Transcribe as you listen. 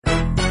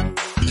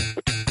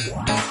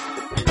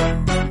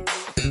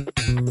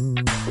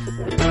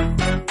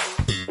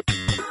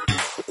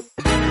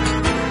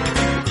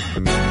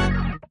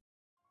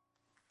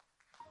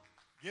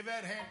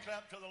that hand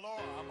clap to the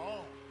Lord. I'm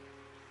on.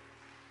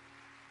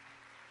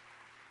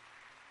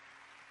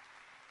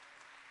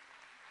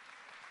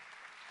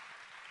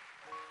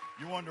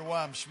 You wonder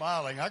why I'm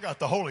smiling. I got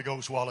the Holy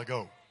Ghost a while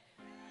ago.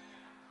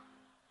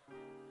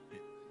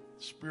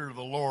 The Spirit of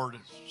the Lord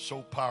is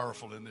so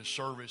powerful in this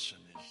service.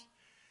 And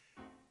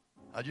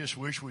I just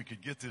wish we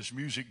could get this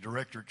music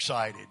director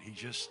excited.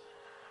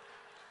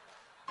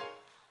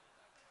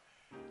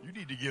 You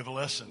need to give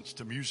lessons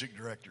to music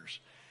directors.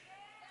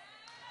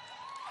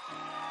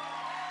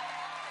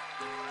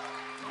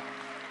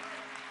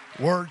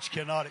 Words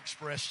cannot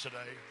express today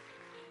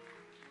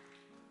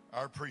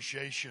our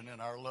appreciation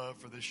and our love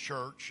for this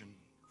church and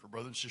for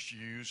Brother and Sister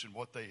Hughes and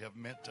what they have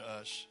meant to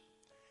us.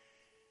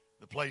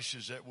 The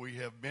places that we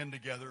have been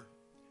together,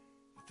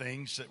 the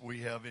things that we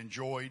have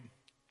enjoyed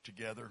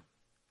together.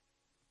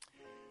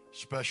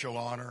 Special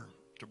honor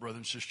to Brother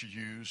and Sister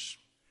Hughes.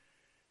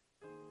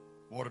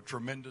 What a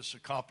tremendous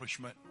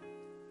accomplishment.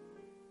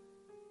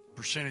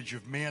 Percentage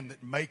of men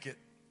that make it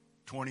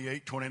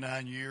 28,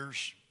 29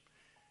 years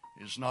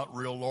is not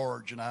real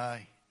large, and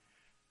I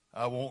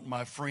want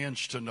my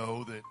friends to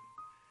know that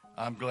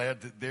I'm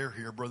glad that they're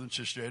here. Brother and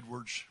Sister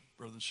Edwards,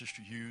 Brother and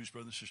Sister Hughes,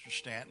 Brother and Sister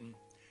Stanton,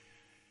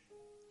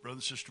 Brother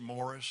and Sister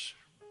Morris,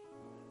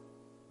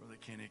 Brother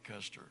Kenny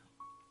Custer.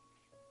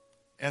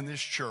 And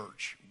this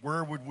church,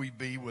 where would we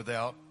be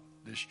without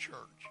this church?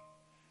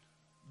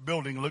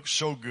 Building looks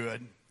so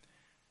good.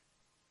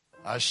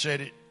 I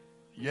said it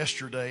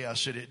yesterday. I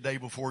said it day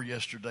before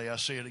yesterday. I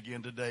say it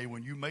again today.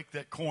 When you make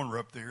that corner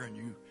up there and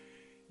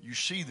you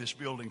see this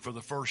building for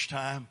the first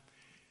time,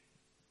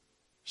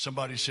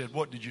 somebody said,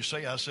 "What did you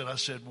say?" I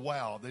said,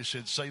 "Wow." They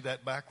said, "Say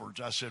that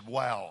backwards." I said,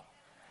 "Wow."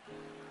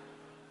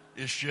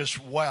 It's just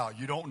wow.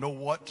 You don't know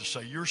what to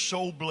say. You're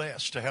so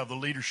blessed to have the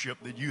leadership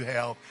that you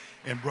have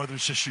in Brother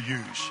and Sister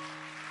Hughes.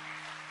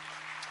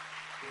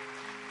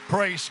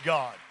 Praise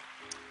God.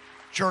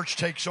 Church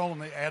takes on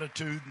the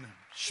attitude and the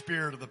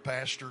spirit of the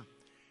pastor,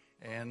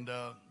 and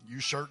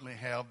you certainly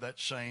have that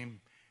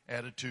same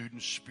attitude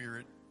and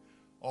spirit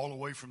all the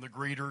way from the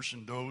greeters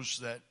and those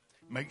that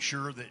make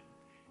sure that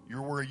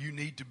you're where you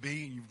need to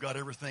be and you've got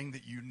everything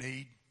that you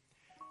need.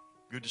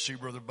 Good to see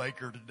Brother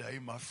Baker today,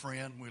 my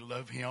friend. We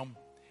love him.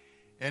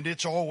 And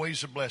it's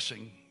always a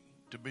blessing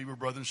to be with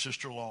Brother and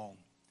Sister Long.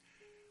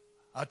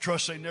 I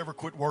trust they never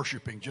quit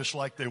worshiping just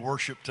like they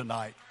worship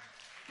tonight.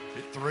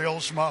 It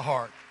thrills my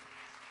heart.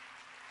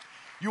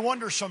 You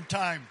wonder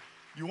sometime,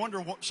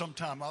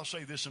 I'll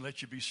say this and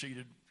let you be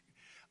seated.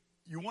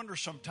 You wonder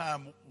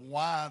sometime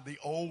why the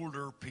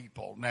older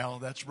people, now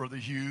that's Brother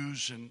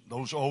Hughes and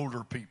those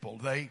older people,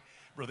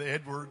 Brother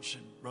Edwards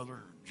and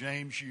Brother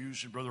James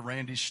Hughes and Brother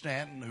Randy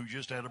Stanton, who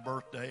just had a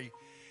birthday,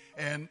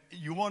 and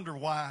you wonder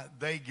why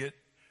they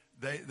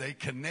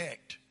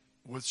connect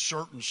with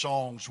certain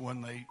songs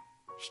when they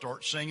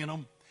start singing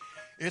them.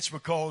 It's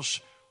because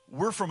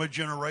we're from a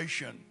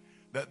generation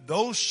that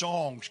those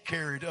songs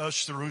carried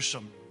us through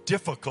some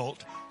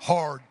difficult,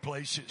 hard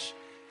places.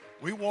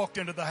 We walked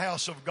into the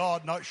house of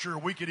God not sure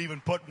we could even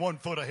put one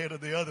foot ahead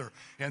of the other.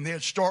 And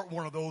they'd start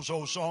one of those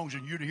old songs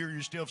and you'd hear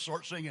yourself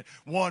start singing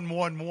one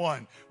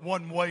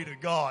way to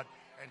God.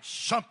 And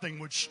something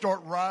would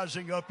start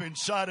rising up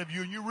inside of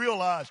you and you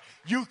realize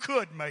you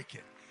could make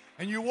it.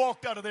 And you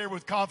walked out of there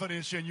with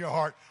confidence in your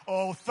heart.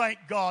 Oh, thank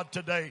God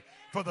today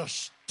for the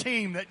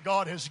team that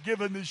God has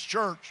given this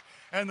church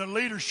and the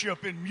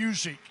leadership in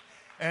music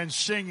and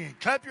singing.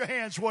 Clap your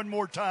hands one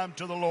more time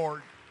to the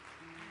Lord.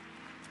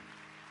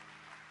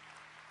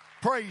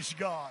 Praise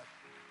God.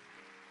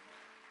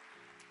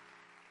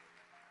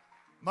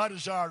 My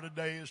desire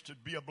today is to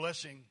be a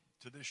blessing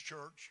to this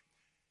church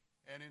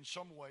and in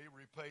some way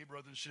repay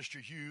Brother and Sister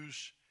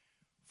Hughes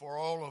for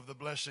all of the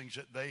blessings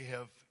that they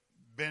have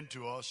been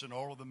to us and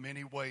all of the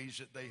many ways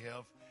that they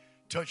have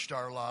touched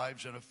our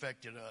lives and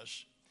affected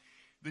us.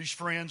 These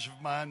friends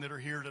of mine that are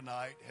here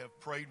tonight have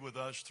prayed with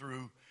us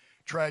through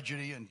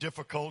tragedy and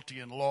difficulty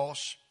and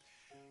loss.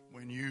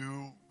 When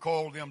you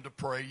called them to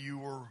pray, you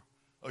were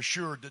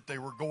assured that they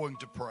were going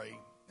to pray,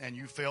 and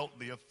you felt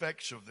the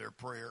effects of their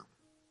prayer.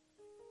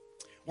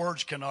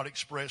 Words cannot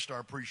express our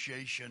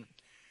appreciation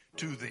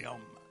to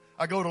them.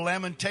 I go to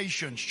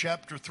Lamentations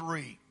chapter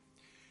 3.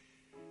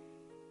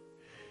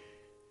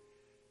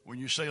 When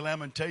you say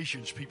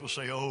Lamentations, people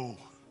say, oh.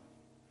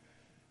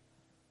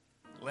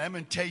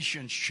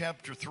 Lamentations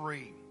chapter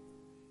 3.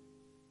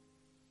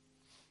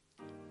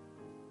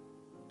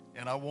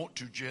 And I want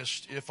to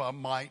just, if I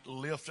might,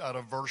 lift out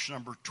of verse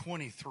number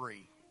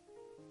 23.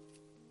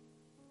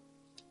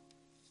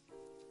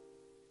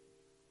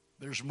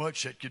 There's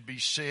much that could be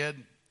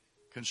said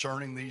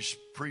concerning these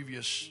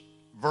previous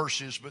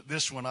verses, but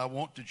this one I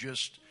want to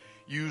just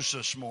use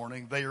this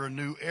morning. They are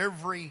new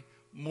every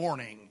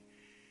morning.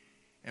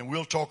 And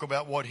we'll talk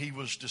about what he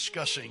was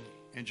discussing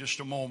in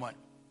just a moment.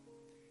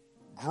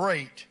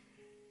 Great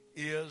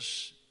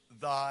is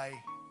thy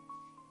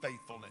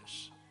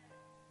faithfulness.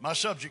 My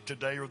subject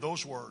today are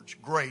those words.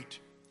 Great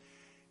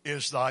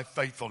is thy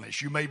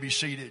faithfulness. You may be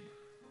seated.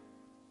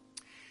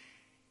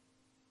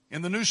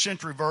 In the New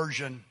Century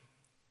Version,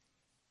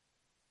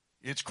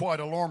 It's quite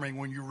alarming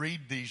when you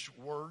read these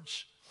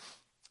words,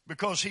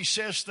 because he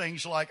says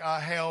things like, I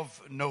have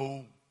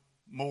no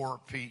more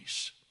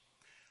peace.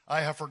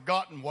 I have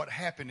forgotten what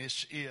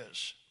happiness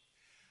is.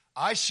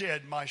 I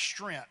said my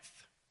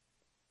strength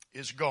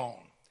is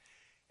gone,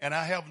 and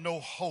I have no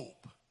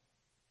hope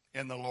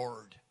in the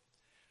Lord.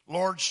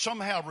 Lord,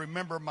 somehow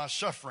remember my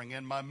suffering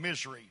and my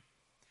misery,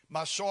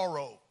 my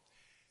sorrow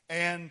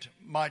and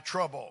my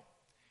trouble.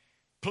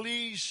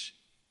 Please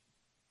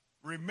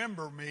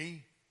remember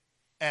me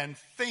and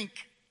think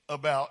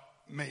about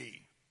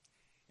me.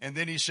 And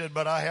then he said,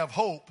 but I have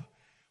hope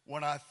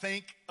when I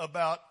think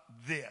about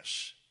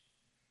this.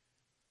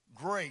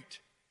 Great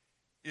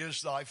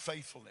is thy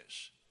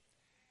faithfulness.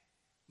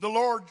 The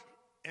Lord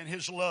and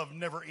his love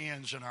never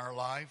ends in our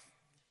life.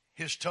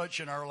 His touch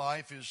in our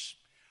life is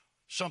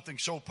something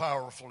so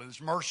powerful.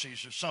 His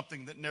mercies is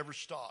something that never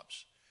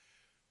stops.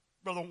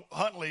 Brother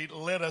Huntley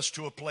led us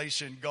to a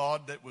place in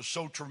God that was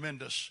so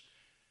tremendous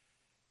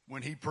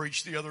when he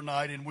preached the other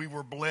night, and we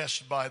were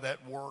blessed by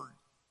that word.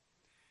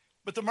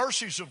 But the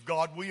mercies of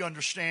God, we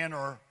understand,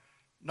 are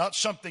not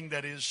something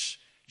that is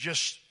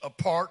just a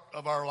part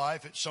of our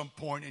life at some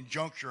point in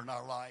juncture in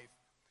our life,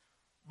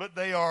 but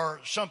they are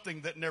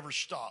something that never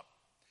stop.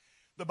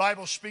 The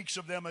Bible speaks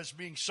of them as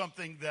being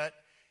something that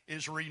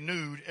is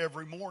renewed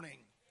every morning.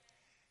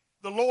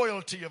 The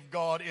loyalty of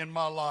God in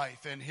my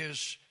life and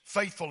his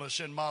faithfulness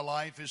in my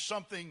life is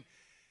something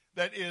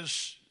that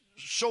is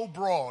so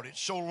broad,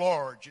 it's so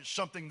large, it's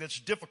something that's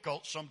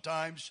difficult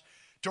sometimes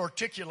to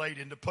articulate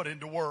and to put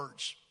into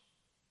words.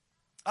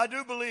 I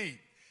do believe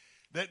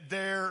that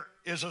there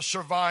is a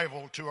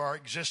survival to our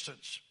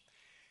existence,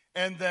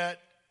 and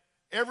that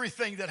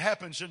everything that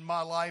happens in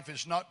my life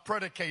is not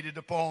predicated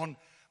upon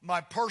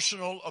my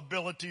personal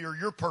ability or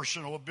your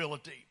personal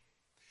ability.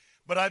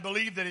 But I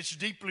believe that it's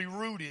deeply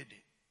rooted,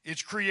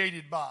 it's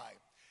created by,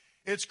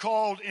 it's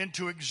called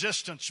into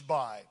existence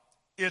by,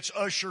 it's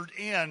ushered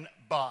in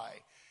by,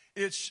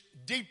 it's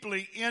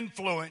deeply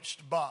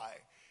influenced by,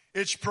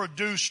 it's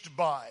produced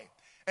by,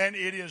 and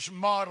it is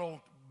modeled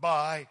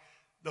by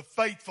the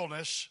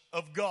faithfulness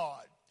of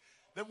God.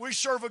 That we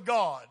serve a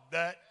God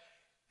that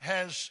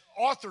has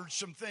authored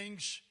some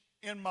things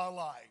in my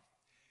life.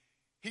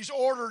 He's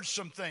ordered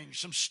some things,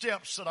 some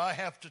steps that I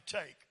have to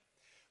take.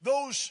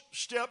 Those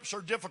steps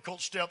are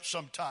difficult steps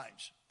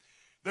sometimes.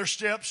 They're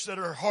steps that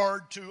are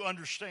hard to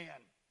understand.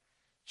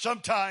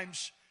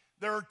 Sometimes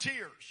there are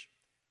tears.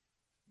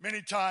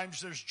 Many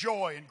times there's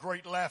joy and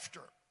great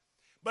laughter.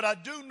 But I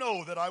do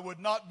know that I would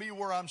not be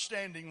where I'm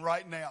standing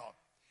right now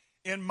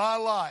in my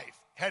life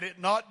had it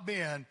not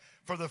been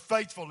for the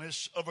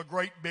faithfulness of a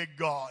great big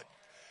God.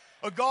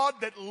 A God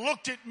that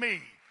looked at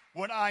me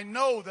when I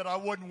know that I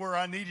wasn't where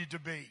I needed to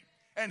be.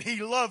 And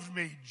he loved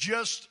me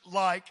just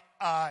like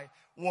I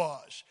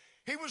was.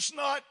 He was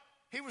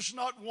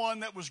not one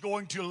that was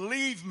going to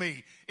leave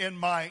me in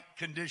my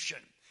condition.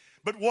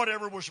 But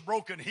whatever was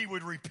broken, he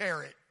would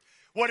repair it.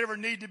 Whatever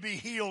needed to be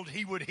healed,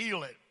 he would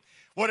heal it.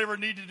 Whatever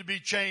needed to be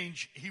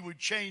changed, he would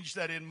change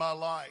that in my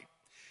life.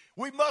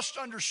 We must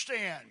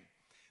understand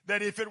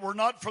that if it were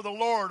not for the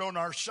Lord on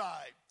our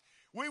side,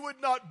 we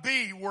would not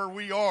be where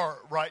we are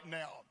right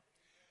now.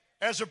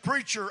 As a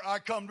preacher, I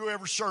come to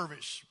every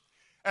service.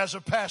 As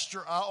a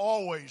pastor, I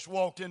always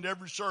walked into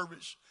every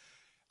service.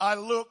 I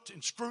looked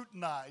and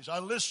scrutinized. I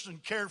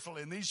listened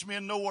carefully, and these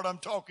men know what I'm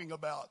talking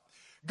about.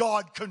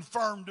 God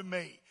confirmed to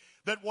me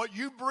that what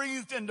you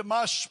breathed into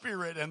my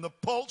spirit and the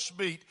pulse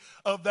beat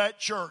of that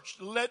church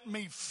let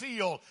me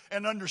feel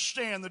and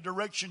understand the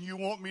direction you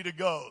want me to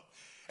go.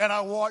 And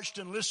I watched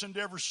and listened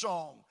to every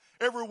song,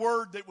 every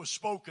word that was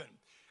spoken.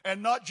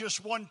 And not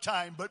just one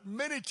time, but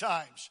many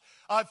times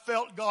I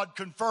felt God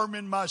confirm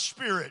in my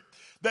spirit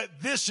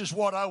that this is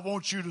what I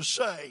want you to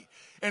say.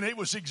 And it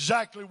was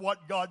exactly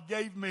what God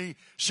gave me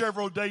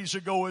several days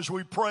ago as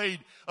we prayed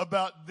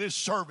about this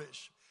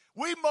service.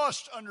 We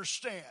must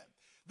understand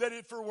that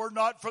if it were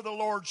not for the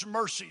Lord's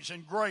mercies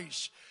and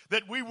grace,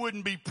 that we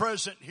wouldn't be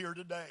present here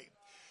today.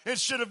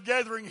 Instead of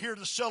gathering here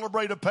to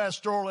celebrate a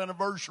pastoral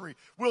anniversary,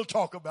 we'll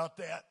talk about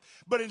that.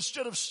 But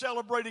instead of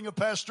celebrating a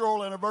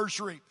pastoral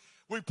anniversary,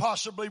 we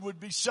possibly would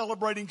be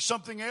celebrating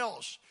something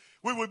else.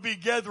 We would be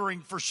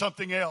gathering for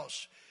something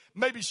else.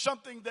 Maybe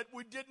something that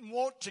we didn't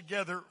want to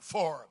gather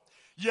for.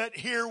 Yet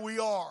here we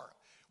are.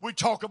 We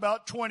talk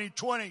about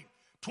 2020.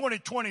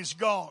 2020's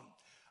gone.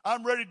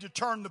 I'm ready to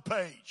turn the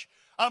page.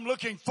 I'm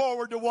looking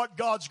forward to what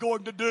God's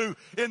going to do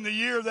in the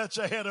year that's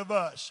ahead of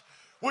us.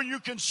 When you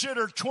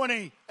consider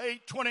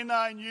 28,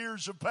 29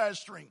 years of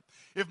pastoring,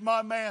 if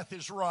my math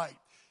is right,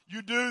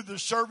 you do the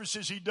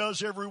services he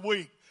does every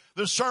week,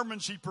 the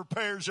sermons he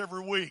prepares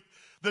every week,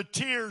 the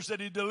tears that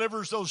he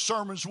delivers those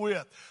sermons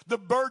with, the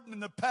burden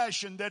and the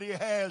passion that he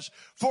has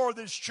for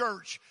this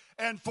church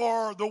and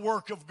for the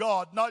work of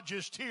God, not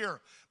just here,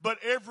 but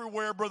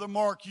everywhere Brother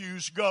Mark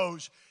Hughes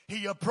goes.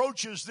 He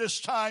approaches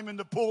this time in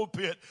the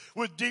pulpit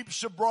with deep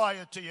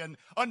sobriety and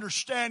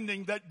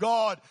understanding that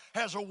God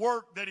has a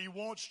work that he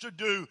wants to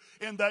do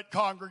in that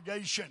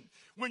congregation.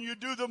 When you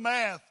do the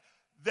math,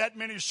 that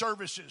many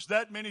services,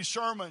 that many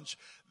sermons,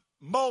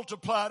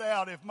 multiplied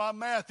out, if my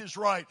math is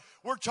right,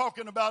 we're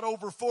talking about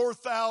over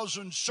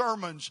 4,000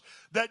 sermons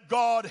that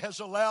God has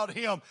allowed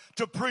him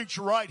to preach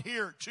right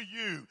here to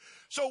you.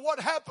 So what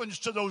happens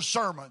to those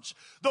sermons?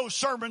 Those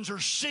sermons are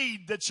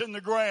seed that's in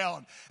the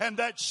ground, and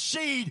that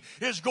seed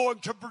is going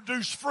to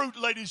produce fruit,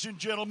 ladies and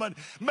gentlemen.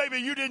 Maybe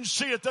you didn't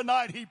see it the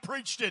night he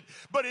preached it,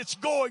 but it's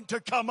going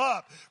to come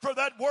up. For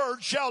that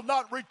word shall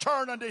not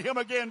return unto him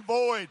again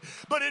void,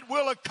 but it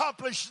will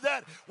accomplish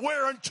that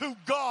whereunto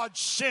God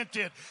sent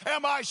it.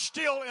 Am I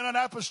still in an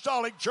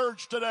apostolic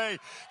church today?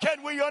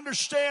 Can we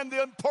understand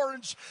the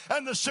importance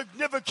and the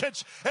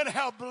significance and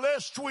how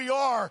blessed we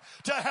are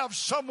to have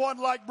someone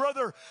like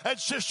Brother and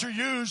Sister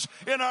Hughes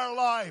in our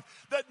life?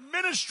 That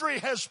ministry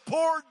has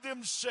poured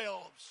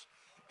themselves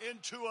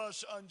into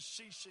us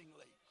unceasingly.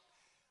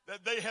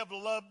 That they have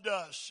loved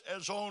us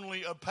as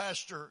only a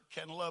pastor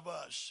can love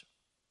us.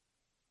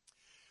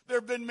 There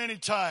have been many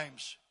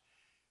times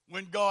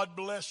when God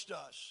blessed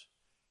us.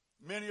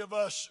 Many of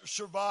us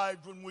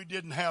survived when we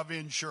didn't have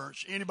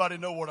insurance. Anybody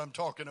know what I'm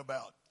talking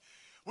about?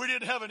 We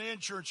didn't have an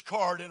insurance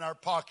card in our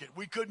pocket.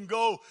 We couldn't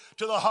go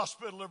to the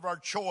hospital of our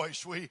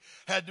choice. We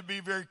had to be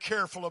very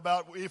careful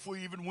about if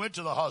we even went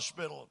to the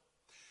hospital.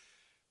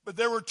 But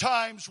there were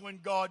times when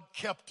God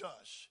kept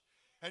us,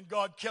 and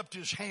God kept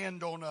his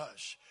hand on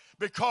us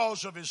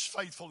because of his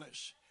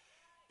faithfulness.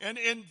 And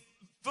in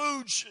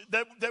foods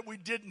that we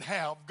didn't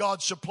have,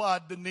 God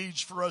supplied the needs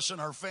for us and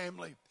our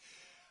family.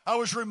 I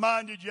was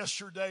reminded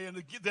yesterday,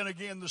 and then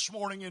again this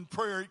morning in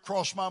prayer, it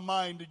crossed my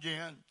mind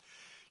again.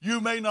 You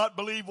may not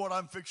believe what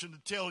I'm fixing to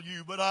tell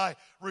you, but I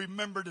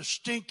remember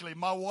distinctly.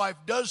 My wife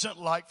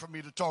doesn't like for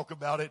me to talk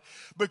about it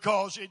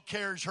because it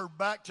carries her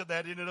back to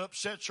that and it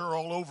upsets her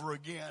all over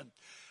again.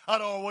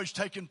 I'd always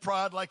taken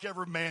pride, like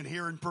every man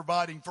here, in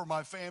providing for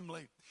my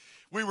family.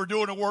 We were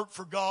doing a work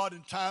for God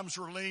and times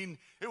were lean.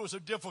 It was a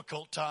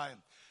difficult time.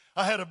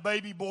 I had a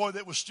baby boy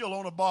that was still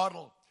on a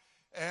bottle.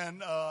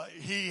 And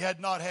he had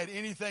not had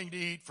anything to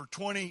eat for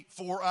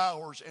 24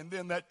 hours. And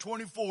then that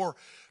 24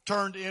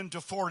 turned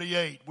into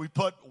 48. We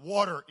put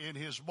water in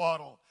his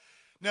bottle.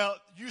 Now,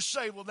 you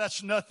say, well,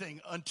 that's nothing,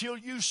 until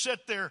you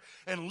sit there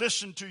and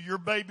listen to your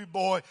baby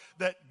boy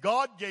that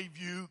God gave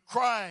you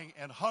crying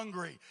and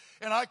hungry.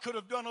 And I could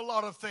have done a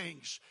lot of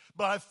things,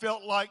 but I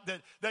felt like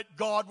that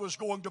God was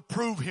going to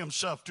prove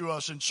himself to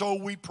us. And so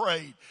we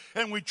prayed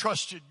and we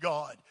trusted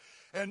God.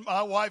 And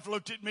my wife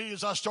looked at me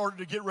as I started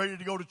to get ready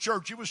to go to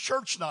church. It was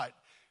church night.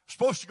 I'm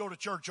supposed to go to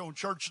church on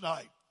church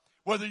night,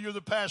 whether you're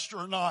the pastor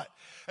or not.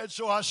 And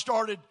so I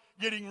started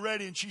getting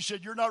ready, and she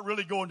said, you're not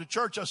really going to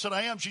church. I said,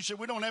 I am. She said,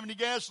 we don't have any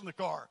gas in the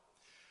car.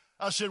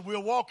 I said,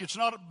 we'll walk. It's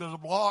not a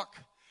block,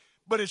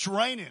 but it's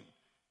raining.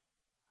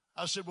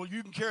 I said, well,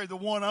 you can carry the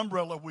one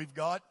umbrella we've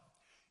got.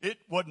 It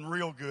wasn't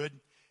real good.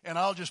 And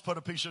I'll just put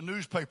a piece of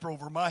newspaper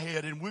over my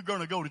head, and we're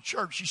going to go to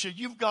church. She said,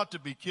 you've got to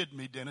be kidding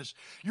me, Dennis.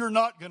 You're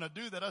not going to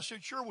do that. I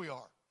said, sure we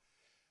are.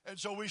 And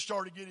so we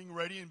started getting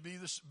ready and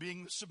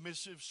being the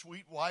submissive,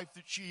 sweet wife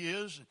that she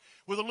is, and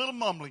with a little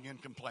mumbling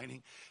and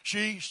complaining.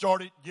 She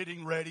started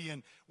getting ready,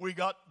 and we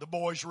got the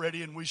boys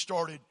ready, and we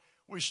started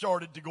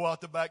to go out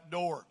the back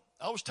door.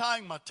 I was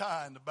tying my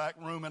tie in the back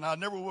room, and I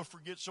never will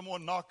forget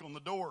someone knocked on the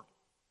door.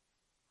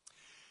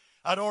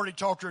 I'd already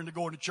talked her into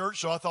going to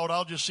church, so I thought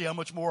I'll just see how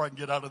much more I can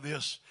get out of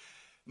this.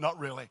 Not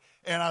really.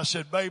 And I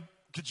said, babe,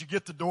 could you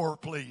get the door,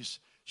 please?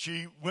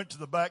 She went to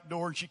the back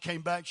door, and she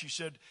came back. She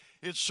said,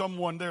 it's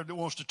someone there that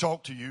wants to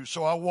talk to you.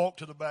 So I walked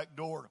to the back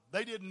door.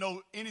 They didn't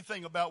know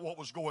anything about what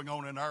was going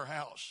on in our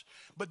house,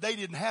 but they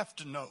didn't have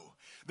to know.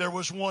 There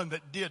was one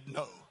that did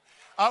know.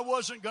 I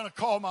wasn't going to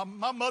call my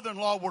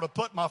mother-in-law would have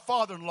put my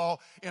father-in-law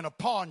in a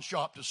pawn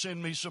shop to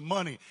send me some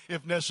money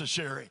if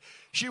necessary.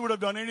 She would have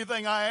done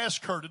anything I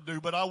asked her to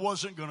do, but I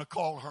wasn't going to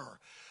call her.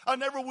 I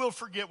never will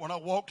forget when I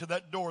walked to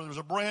that door, there was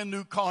a brand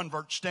new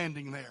convert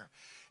standing there.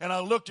 And I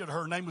looked at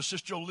her. Her name was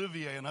Sister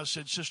Olivier. And I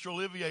said, Sister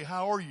Olivier,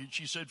 how are you?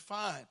 She said,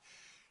 fine.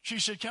 She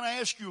said, can I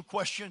ask you a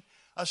question?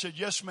 I said,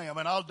 yes, ma'am.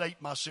 And I'll date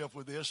myself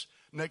with this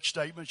next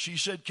statement. She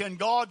said, can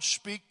God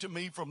speak to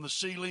me from the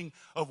ceiling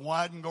of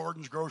Wyden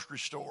Gardens grocery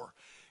store?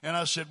 And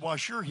I said, why,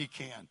 sure he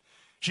can.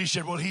 She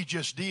said, well, he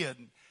just did.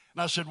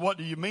 And I said, what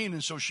do you mean?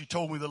 And so she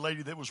told me, the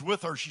lady that was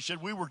with her, she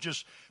said, we were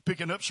just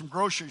picking up some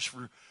groceries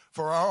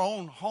for our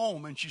own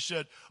home. And she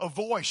said, a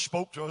voice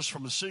spoke to us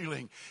from the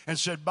ceiling and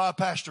said, buy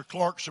Pastor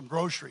Clark some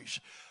groceries.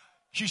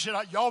 She said,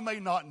 y'all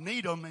may not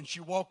need them. And she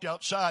walked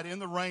outside in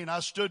the rain. I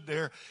stood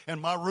there, and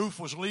my roof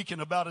was leaking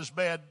about as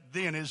bad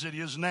then as it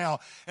is now.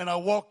 And I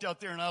walked out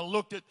there, and I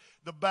looked at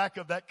the back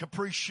of that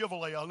Caprice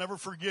Chevrolet. I'll never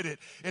forget it.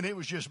 And it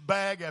was just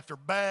bag after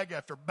bag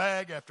after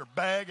bag after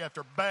bag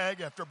after bag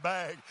after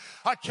bag.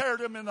 I carried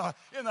them in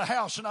the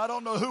house, and I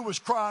don't know who was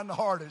crying the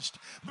hardest,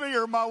 me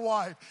or my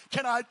wife.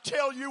 Can I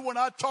tell you, when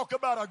I talk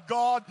about a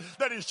God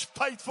that is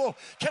faithful,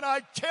 can I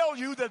tell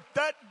you that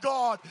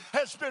God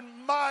has been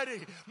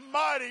mighty,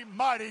 mighty,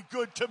 mighty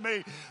good to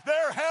me.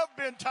 There have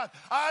been times,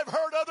 I've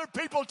heard other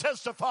people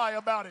testify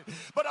about it,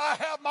 but I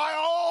have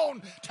my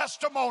own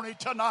testimony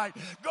tonight.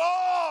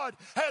 God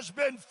has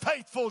been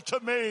faithful to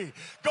me.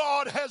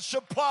 God has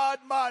supplied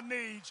my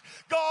needs.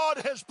 God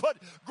has put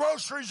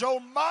groceries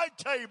on my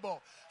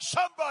table.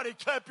 Somebody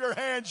clap your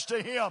hands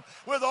to Him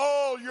with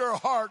all your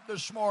heart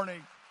this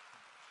morning.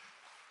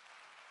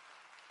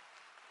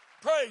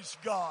 Praise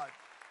God.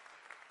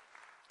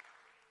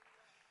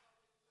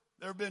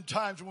 There have been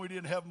times when we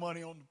didn't have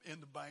money in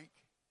the bank.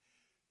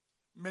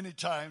 Many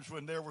times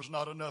when there was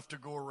not enough to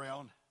go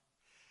around.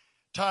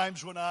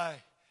 Times when I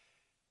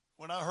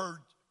heard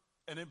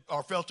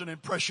or felt an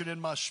impression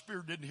in my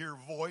spirit, didn't hear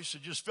a voice.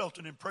 I just felt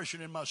an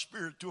impression in my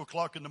spirit at 2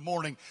 o'clock in the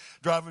morning,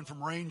 driving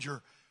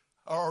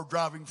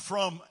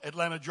from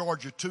Atlanta,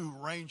 Georgia to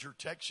Ranger,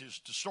 Texas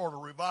to start a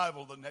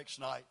revival the next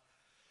night.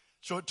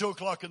 So at 2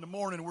 o'clock in the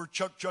morning, we're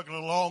chugging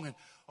along, and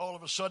all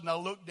of a sudden I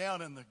look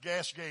down and the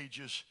gas gauge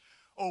is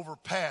over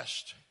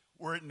past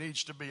where it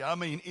needs to be. I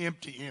mean,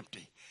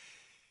 empty.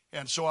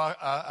 And so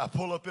I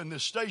pull up in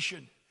this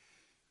station,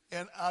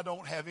 and I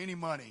don't have any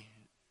money.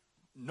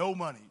 No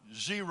money.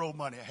 Zero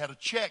money. I had a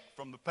check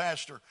from the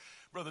pastor,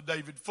 Brother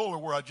David Fuller,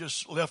 where I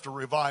just left a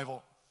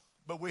revival,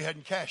 but we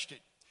hadn't cashed it.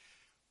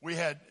 We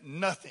had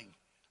nothing.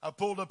 I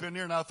pulled up in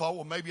there, and I thought,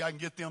 well, maybe I can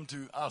get them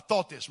to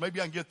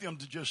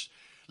just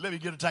let me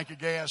get a tank of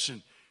gas,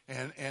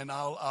 and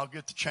I'll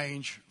get the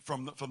change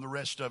from the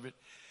rest of it,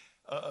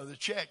 the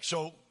check.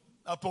 So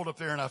I pulled up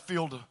there, and I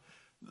filled the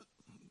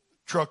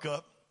truck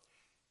up,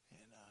 and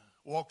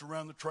walked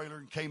around the trailer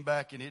and came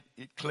back, and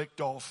it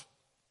clicked off.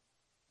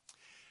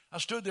 I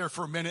stood there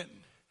for a minute,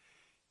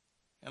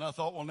 and I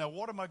thought, well, now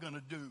what am I going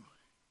to do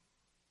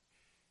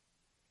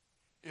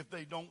if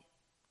they don't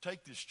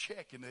take this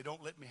check and they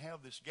don't let me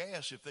have this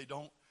gas, if they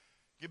don't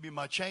give me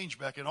my change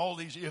back, and all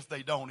these if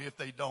they don't.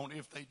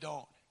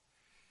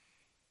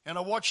 And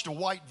I watched a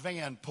white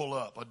van pull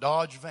up, a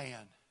Dodge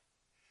van.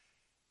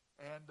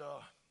 And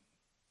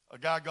a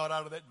guy got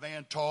out of that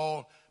van,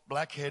 tall,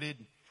 black-headed,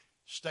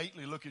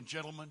 stately-looking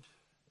gentleman,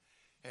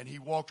 and he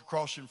walked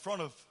across in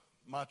front of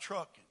my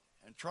truck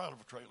and trailer.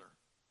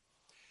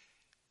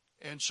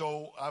 And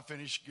so I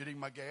finished getting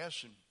my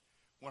gas, and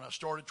when I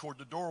started toward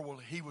the door, well,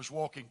 he was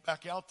walking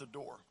back out the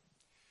door.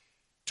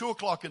 2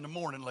 o'clock in the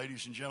morning,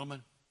 ladies and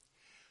gentlemen.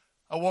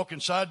 I walk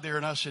inside there,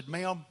 and I said,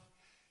 ma'am.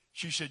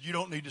 She said, you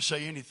don't need to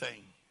say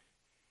anything.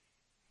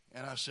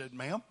 And I said,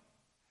 ma'am?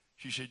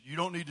 She said, you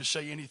don't need to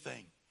say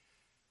anything.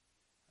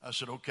 I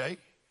said, okay.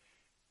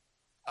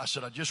 I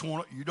said,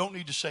 you don't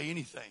need to say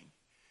anything.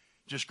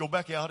 Just go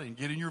back out and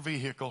get in your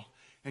vehicle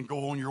and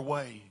go on your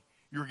way.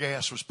 Your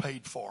gas was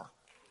paid for.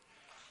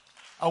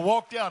 I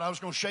walked out. I was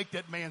going to shake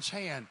that man's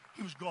hand.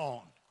 He was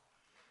gone.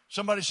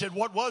 Somebody said,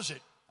 what was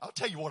it? I'll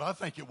tell you what I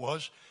think it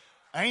was.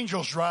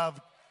 Angels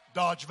drive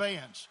Dodge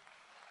vans.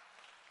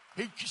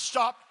 He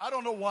stopped. I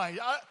don't know why.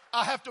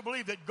 I have to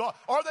believe that God,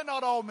 are they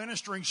not all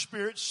ministering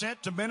spirits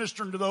sent to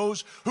minister to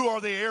those who are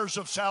the heirs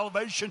of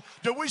salvation?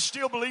 Do we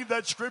still believe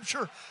that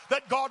scripture?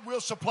 That God will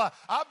supply.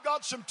 I've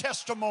got some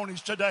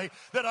testimonies today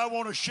that I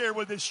want to share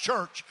with this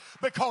church,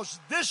 because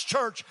this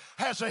church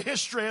has a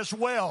history as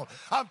well.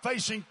 I'm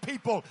facing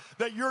people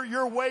that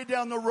you're way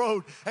down the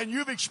road and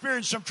you've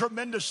experienced some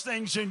tremendous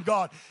things in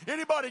God.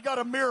 Anybody got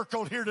a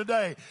miracle here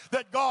today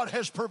that God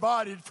has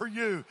provided for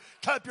you?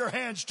 Clap your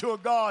hands to a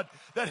God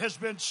that has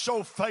been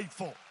so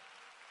faithful.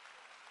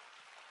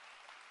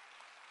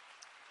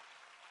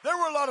 There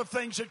were a lot of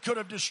things that could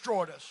have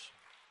destroyed us.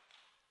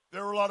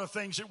 There were a lot of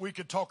things that we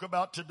could talk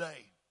about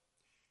today.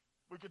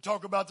 We could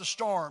talk about the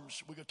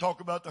storms. We could talk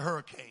about the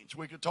hurricanes.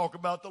 We could talk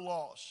about the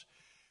loss.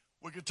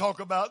 We could talk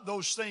about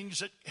those things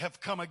that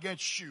have come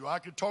against you. I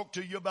could talk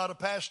to you about a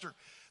pastor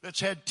that's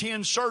had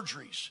 10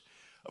 surgeries,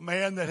 a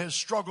man that has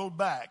struggled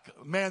back,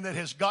 a man that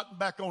has gotten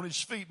back on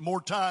his feet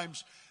more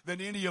times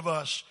than any of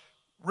us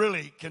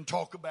really can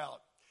talk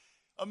about.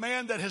 A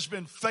man that has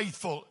been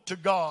faithful to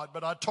God,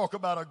 but I talk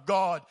about a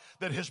God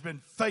that has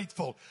been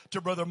faithful to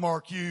Brother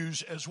Mark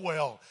Hughes as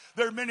well.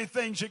 There are many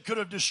things that could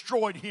have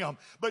destroyed him,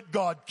 but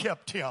God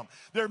kept him.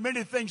 There are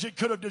many things that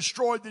could have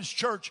destroyed this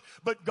church,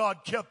 but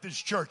God kept this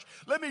church.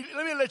 Let me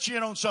let you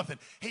in on something.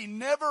 He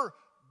never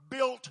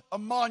built a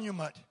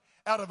monument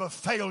out of a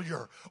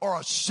failure or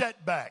a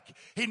setback.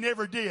 He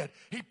never did.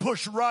 He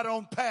pushed right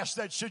on past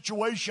that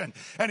situation,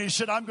 and he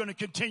said, I'm going to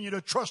continue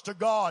to trust a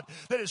God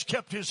that has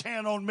kept his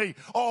hand on me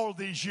all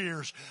these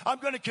years. I'm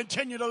going to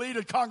continue to lead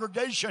a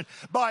congregation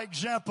by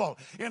example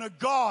in a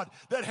God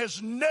that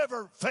has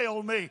never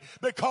failed me,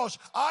 because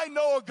I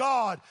know a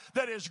God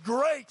that is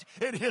great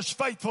in his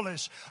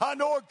faithfulness. I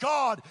know a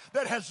God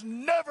that has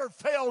never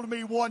failed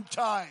me one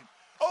time.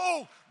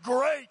 Oh,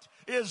 great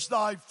is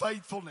thy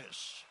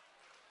faithfulness.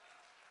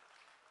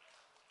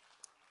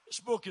 This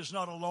book is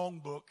not a long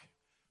book.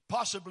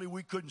 Possibly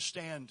we couldn't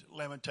stand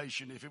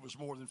Lamentation if it was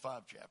more than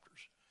 5 chapters.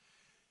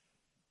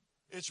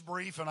 It's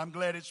brief, and I'm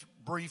glad it's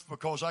brief,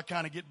 because I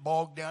kind of get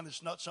bogged down.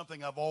 It's not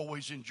something I've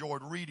always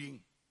enjoyed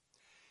reading.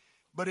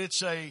 But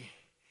it's a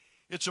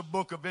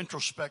book of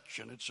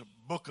introspection. It's a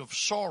book of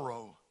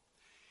sorrow.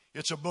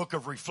 It's a book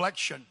of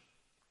reflection.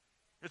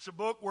 It's a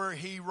book where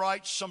he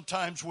writes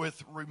sometimes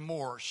with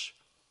remorse.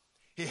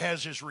 He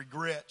has his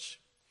regrets.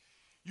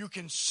 you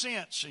can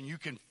sense and you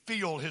can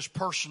feel his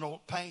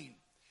personal pain.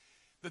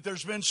 That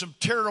there's been some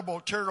terrible,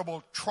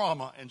 terrible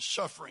trauma and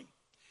suffering.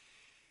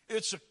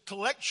 It's a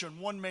collection,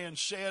 one man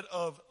said,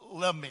 of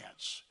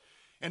laments.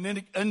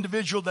 An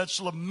individual that's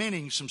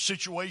lamenting some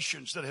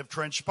situations that have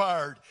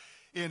transpired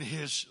in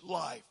his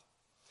life.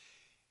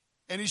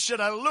 And he said,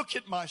 I look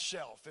at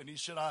myself, and he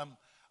said,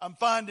 I'm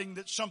finding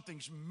that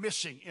something's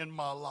missing in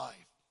my life.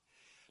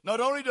 Not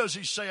only does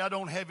he say I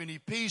don't have any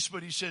peace,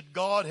 but he said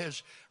God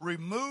has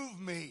removed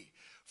me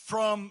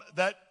from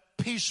that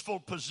peaceful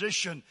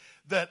position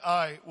that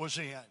I was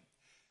in.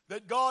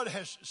 That God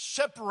has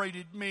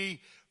separated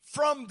me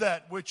from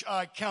that which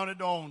I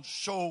counted on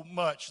so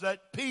much.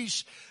 That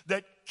peace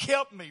that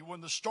kept me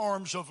when the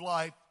storms of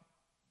life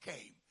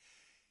came.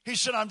 He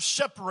said, I'm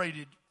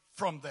separated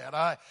from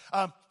that.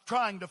 I'm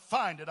trying to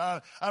find it.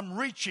 I'm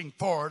reaching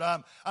for it.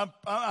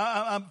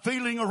 I'm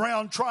feeling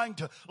around trying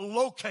to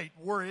locate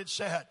where it's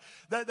at.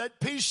 That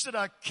peace that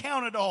I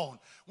counted on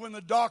when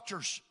the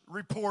doctor's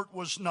report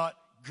was not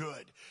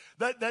good.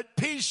 That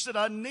peace that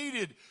I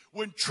needed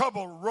when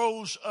trouble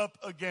rose up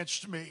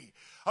against me.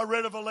 I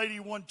read of a lady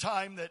one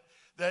time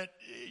that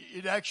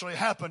it actually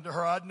happened to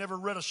her. I'd never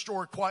read a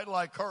story quite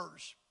like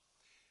hers.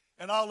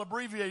 And I'll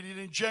abbreviate it.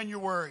 In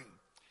January,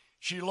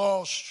 she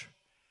lost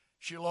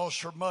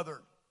her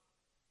mother.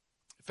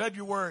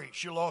 February,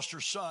 she lost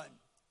her son.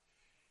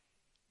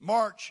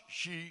 March,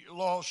 she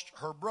lost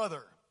her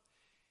brother.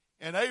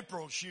 In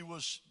April, she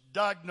was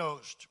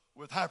diagnosed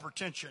with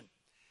hypertension.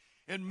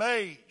 In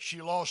May,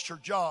 she lost her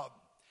job.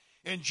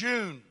 In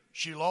June,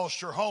 she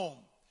lost her home.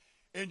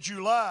 In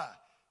July,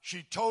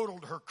 she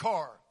totaled her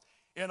car.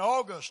 In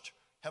August,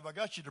 have I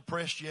got you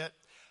depressed yet?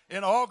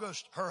 In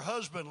August, her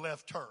husband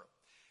left her.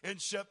 In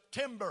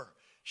September,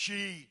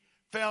 she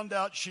found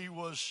out she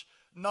was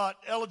not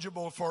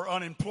eligible for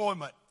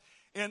unemployment.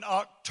 In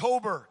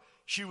October,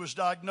 she was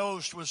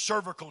diagnosed with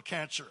cervical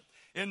cancer.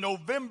 In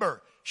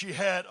November, she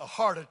had a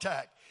heart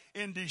attack.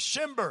 In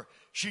December,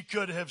 she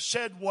could have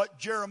said what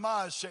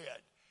Jeremiah said.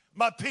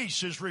 My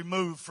peace is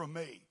removed from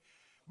me.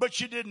 But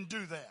she didn't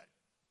do that.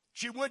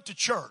 She went to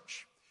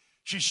church.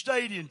 She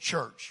stayed in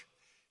church.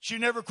 She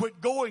never quit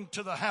going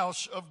to the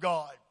house of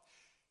God.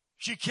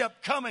 She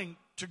kept coming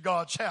to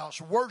God's house,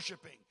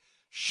 worshiping,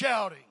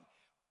 shouting,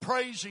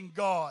 praising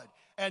God,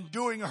 and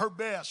doing her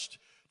best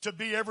to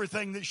be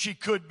everything that she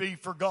could be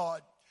for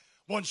God.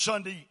 One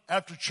Sunday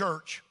after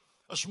church,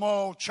 a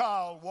small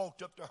child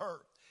walked up to her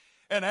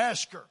and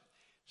asked her,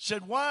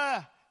 said,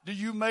 why do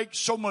you make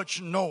so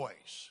much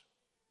noise?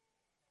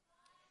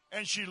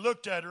 And she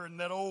looked at her in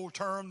that old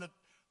term that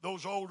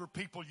those older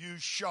people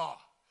use, Shaw.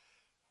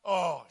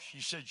 Oh,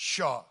 she said,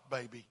 Shaw,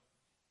 baby.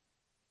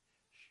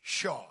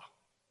 Shaw.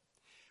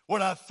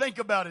 When I think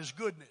about his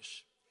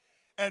goodness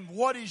and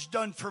what he's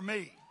done for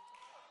me,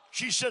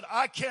 she said,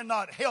 I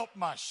cannot help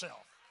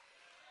myself.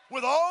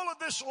 With all of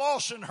this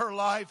loss in her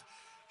life,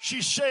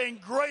 she's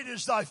saying, great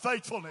is thy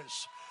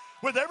faithfulness.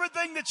 With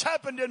everything that's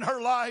happened in her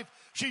life,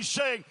 she's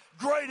saying,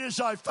 great is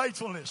thy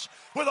faithfulness.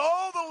 With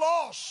all the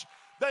loss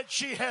that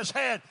she has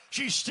had,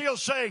 she's still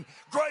saying,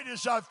 great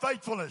is thy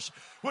faithfulness.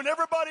 When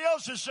everybody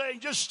else is saying,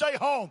 just stay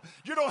home,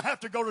 you don't have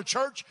to go to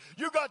church,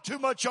 you got too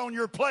much on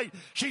your plate,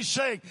 she's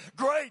saying,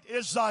 great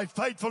is thy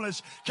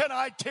faithfulness. Can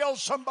I tell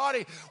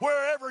somebody,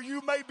 wherever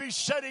you may be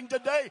sitting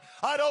today,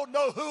 I don't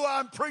know who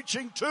I'm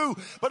preaching to,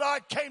 but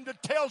I came to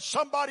tell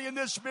somebody in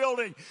this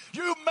building,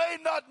 you may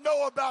not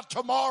know about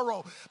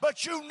tomorrow,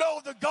 but you know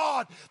the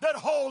God that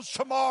holds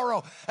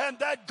tomorrow, and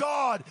that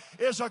God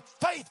is a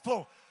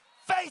faithful.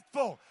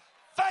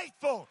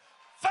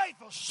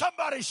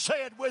 Somebody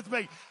say it with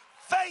me.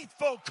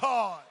 Faithful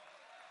God.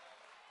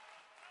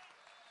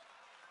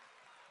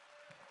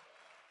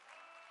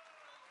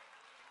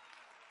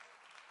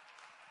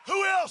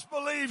 Who else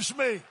believes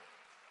me?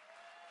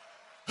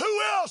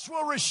 Who else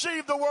will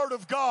receive the word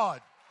of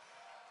God?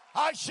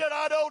 I said,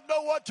 I don't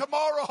know what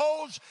tomorrow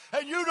holds,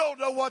 and you don't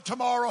know what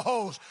tomorrow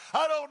holds.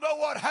 I don't know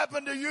what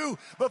happened to you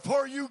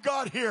before you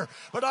got here,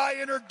 but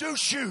I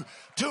introduce you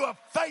to a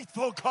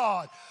faithful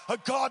God, a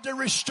God that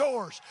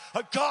restores,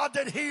 a God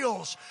that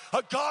heals,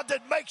 a God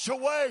that makes a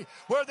way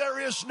where there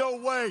is no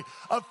way,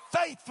 a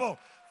faithful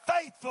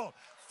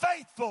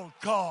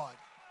God.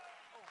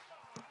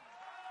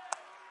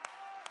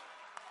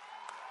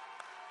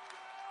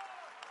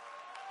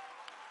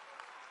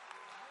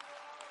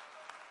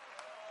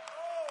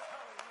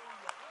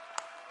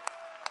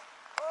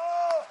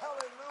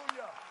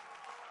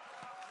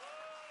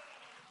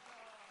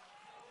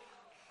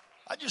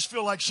 I just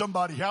feel like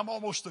somebody here. I'm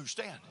almost through.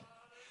 Stand.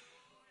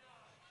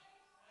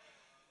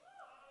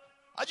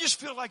 I just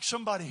feel like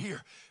somebody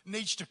here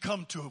needs to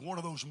come to one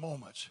of those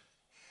moments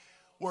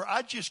where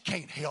I just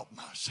can't help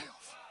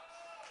myself.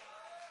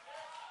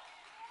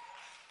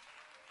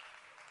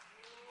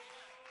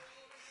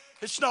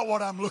 It's not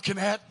what I'm looking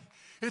at.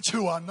 It's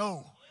who I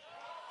know.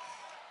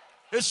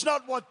 It's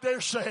not what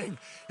they're saying.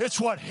 It's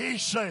what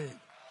he's saying.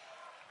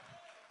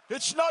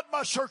 It's not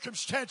my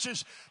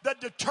circumstances that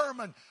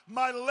determine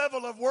my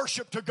level of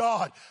worship to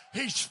God.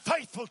 He's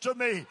faithful to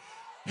me.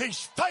 He's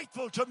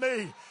faithful to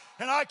me.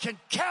 and I can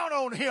count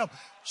on Him.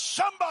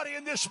 Somebody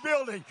in this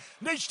building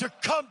needs to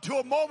come to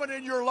a moment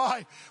in your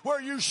life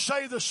where you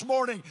say this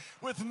morning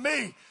with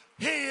me,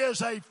 He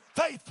is a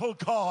faithful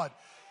God,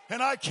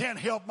 and I can't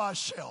help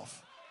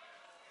myself.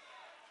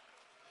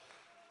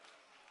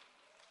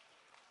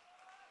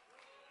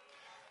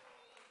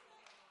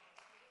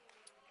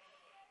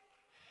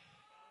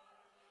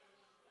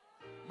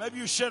 Maybe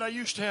you said, I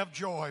used to have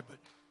joy, but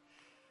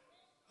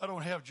I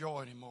don't have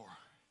joy anymore.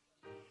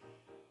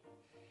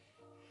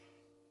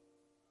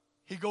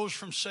 He goes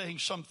from saying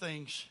some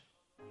things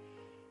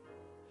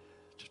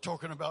to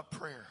talking about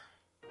prayer.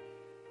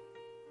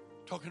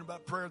 Talking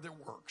about prayer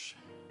that works.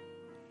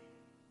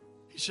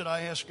 He said,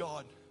 I asked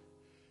God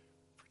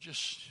for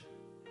just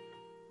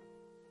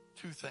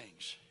two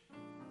things.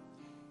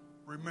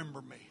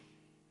 Remember me.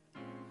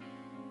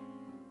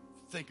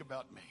 Think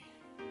about me.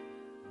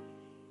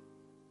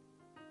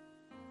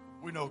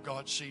 We know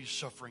God sees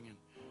suffering and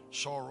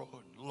sorrow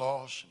and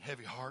loss and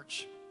heavy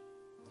hearts.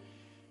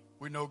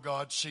 We know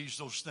God sees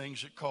those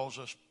things that cause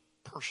us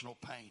personal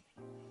pain.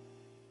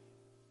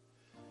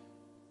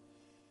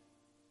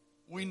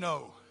 We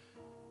know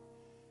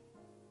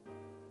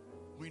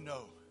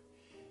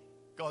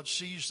God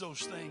sees those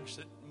things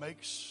that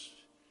makes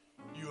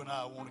you and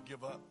I want to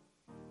give up.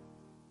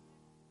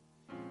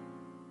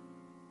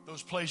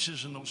 Those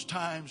places and those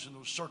times and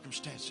those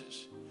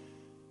circumstances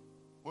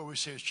where we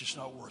say it's just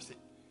not worth it.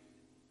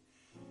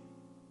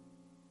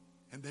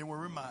 And then we're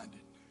reminded,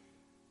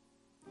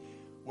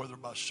 whether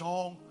by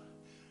song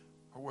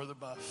or whether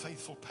by a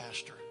faithful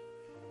pastor,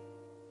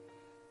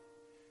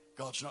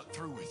 God's not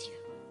through with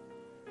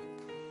you.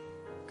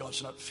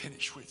 God's not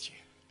finished with you.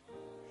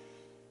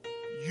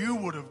 You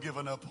would have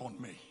given up on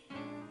me.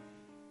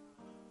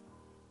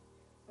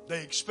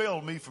 They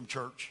expelled me from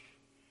church,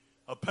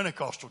 a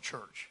Pentecostal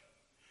church,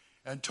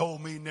 and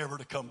told me never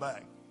to come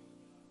back.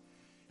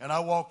 And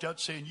I walked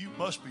out saying, you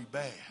must be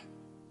bad.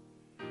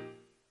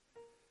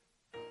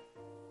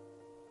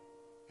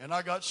 And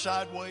I got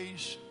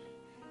sideways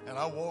and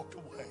I walked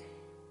away.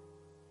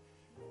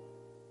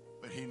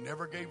 But He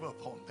never gave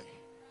up on me.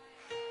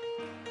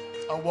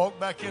 I walked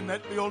back in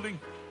that building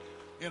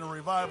in a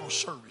revival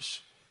service.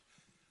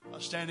 I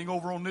was standing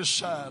over on this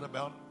side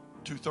about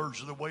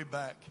 2/3 of the way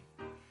back.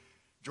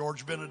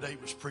 George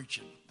Benedict was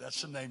preaching.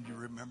 That's the name you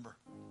remember.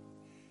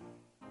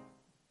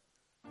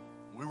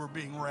 We were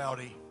being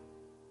rowdy.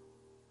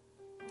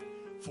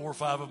 4 or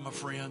 5 of my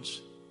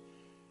friends.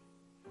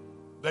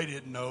 They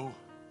didn't know.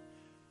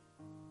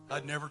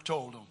 I'd never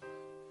told them.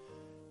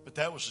 But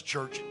that was the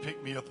church that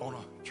picked me up on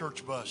a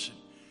church bus and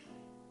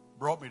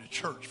brought me to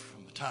church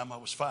from the time I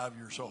was 5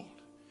 years old.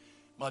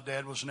 My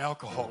dad was an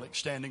alcoholic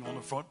standing on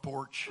the front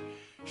porch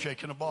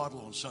shaking a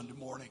bottle on Sunday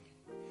morning.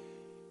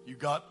 You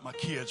got my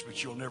kids,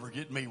 but you'll never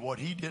get me. What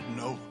he didn't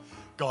know,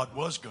 God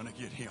was going to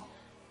get him.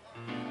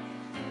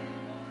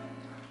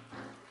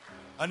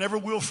 I never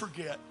will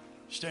forget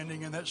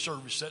standing in that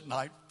service that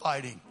night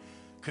fighting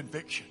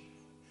conviction.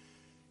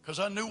 Because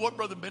I knew what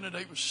Brother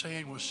Benedict was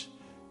saying was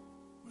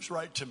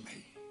right to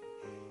me.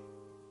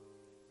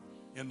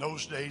 In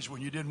those days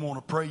when you didn't want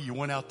to pray, you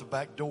went out the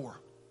back door.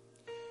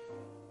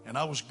 And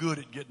I was good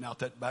at getting out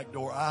that back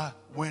door. I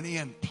went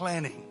in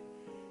planning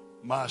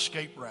my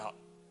escape route.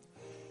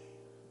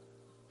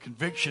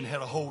 Conviction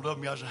had a hold of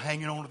me. I was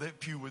hanging on to that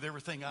pew with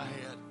everything I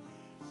had.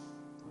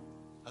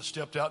 I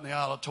stepped out in the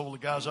aisle. I told the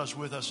guys I was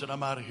with, I said,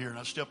 I'm out of here. And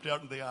I stepped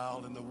out in the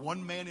aisle, and the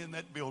one man in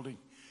that building,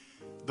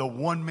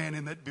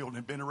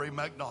 Benny Ray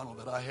McDonald,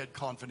 that I had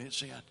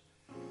confidence in,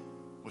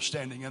 was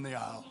standing in the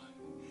aisle.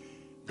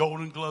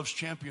 Golden Gloves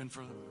champion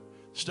for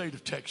the state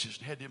of Texas,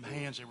 and had them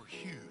hands, they were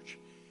huge.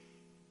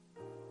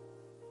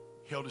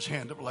 Held his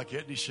hand up like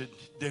that, and he said,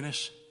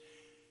 Dennis,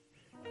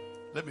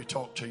 let me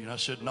talk to you. And I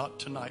said, not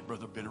tonight,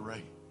 Brother Benny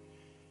Ray.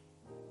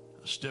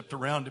 I stepped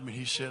around him, and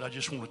he said, I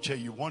just want to tell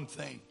you one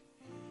thing.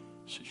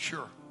 I said,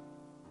 sure.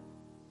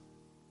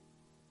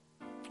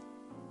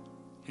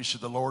 He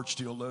said, the Lord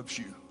still loves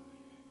you.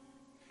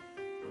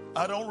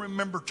 I don't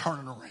remember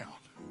turning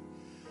around.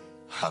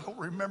 I don't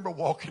remember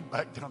walking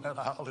back down that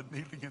aisle and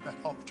kneeling in that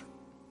altar.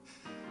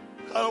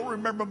 I don't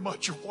remember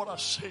much of what I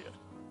said.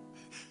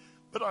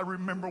 But I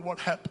remember what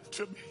happened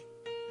to me.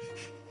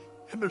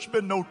 And there's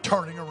been no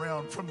turning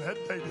around from that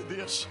day to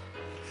this.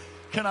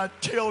 Can I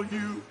tell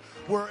you,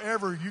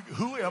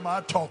 who am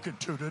I talking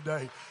to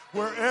today?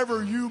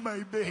 Wherever you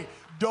may be,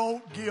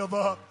 don't give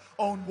up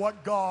on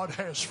what God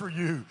has for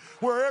you.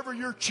 Wherever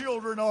your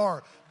children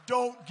are,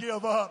 don't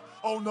give up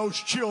on those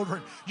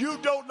children. You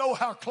don't know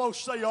how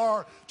close they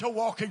are to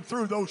walking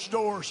through those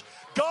doors.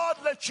 God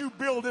let you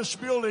build this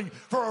building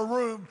for a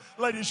room,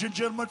 ladies and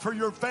gentlemen, for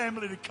your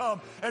family to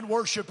come and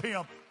worship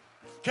Him.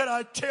 Can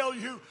I tell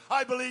you,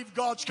 I believe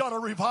God's got a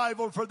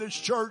revival for this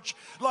church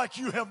like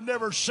you have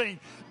never seen.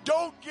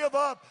 Don't give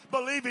up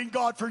believing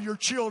God for your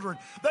children.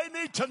 They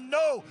need to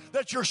know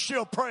that you're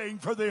still praying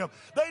for them.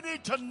 They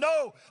need to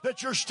know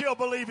that you're still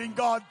believing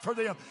God for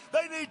them.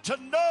 They need to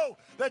know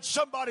that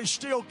somebody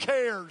still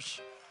cares.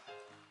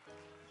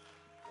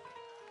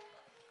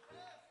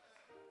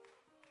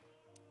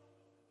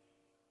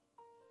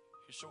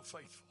 He's so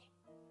faithful.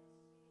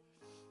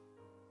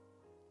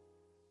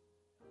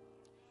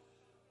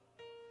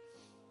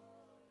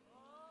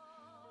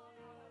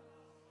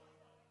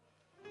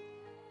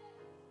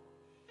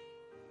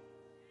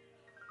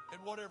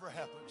 And whatever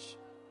happens,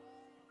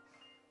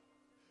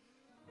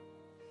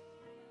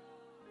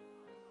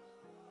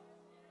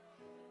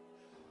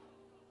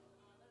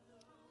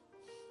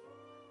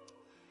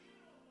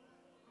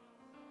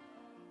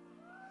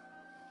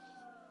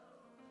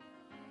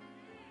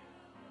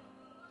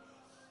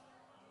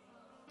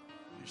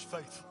 He's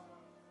faithful.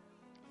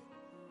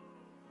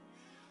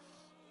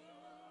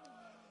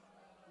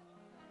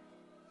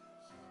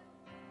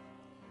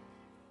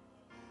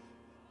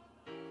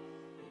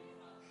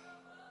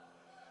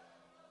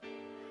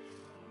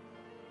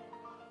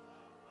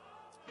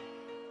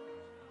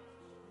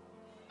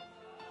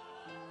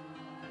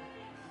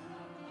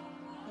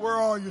 Where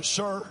are you,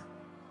 sir?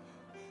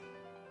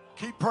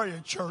 Keep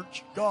praying,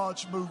 church.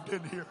 God's moved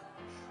in here.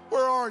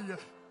 Where are you?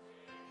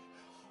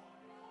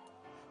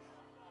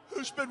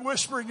 Who's been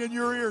whispering in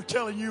your ear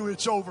telling you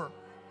it's over?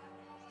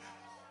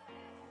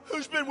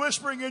 Who's been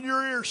whispering in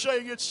your ear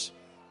saying it's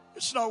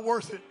not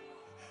worth it?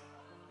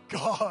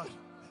 God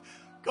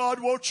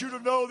wants you to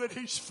know that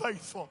He's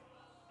faithful.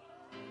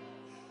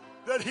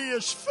 That He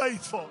is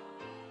faithful.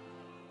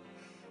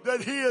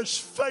 That He is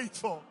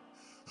faithful.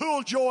 Who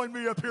will join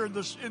me up here in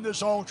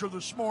this altar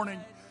this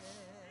morning?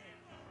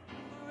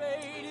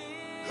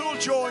 Who will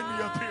join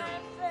me up here?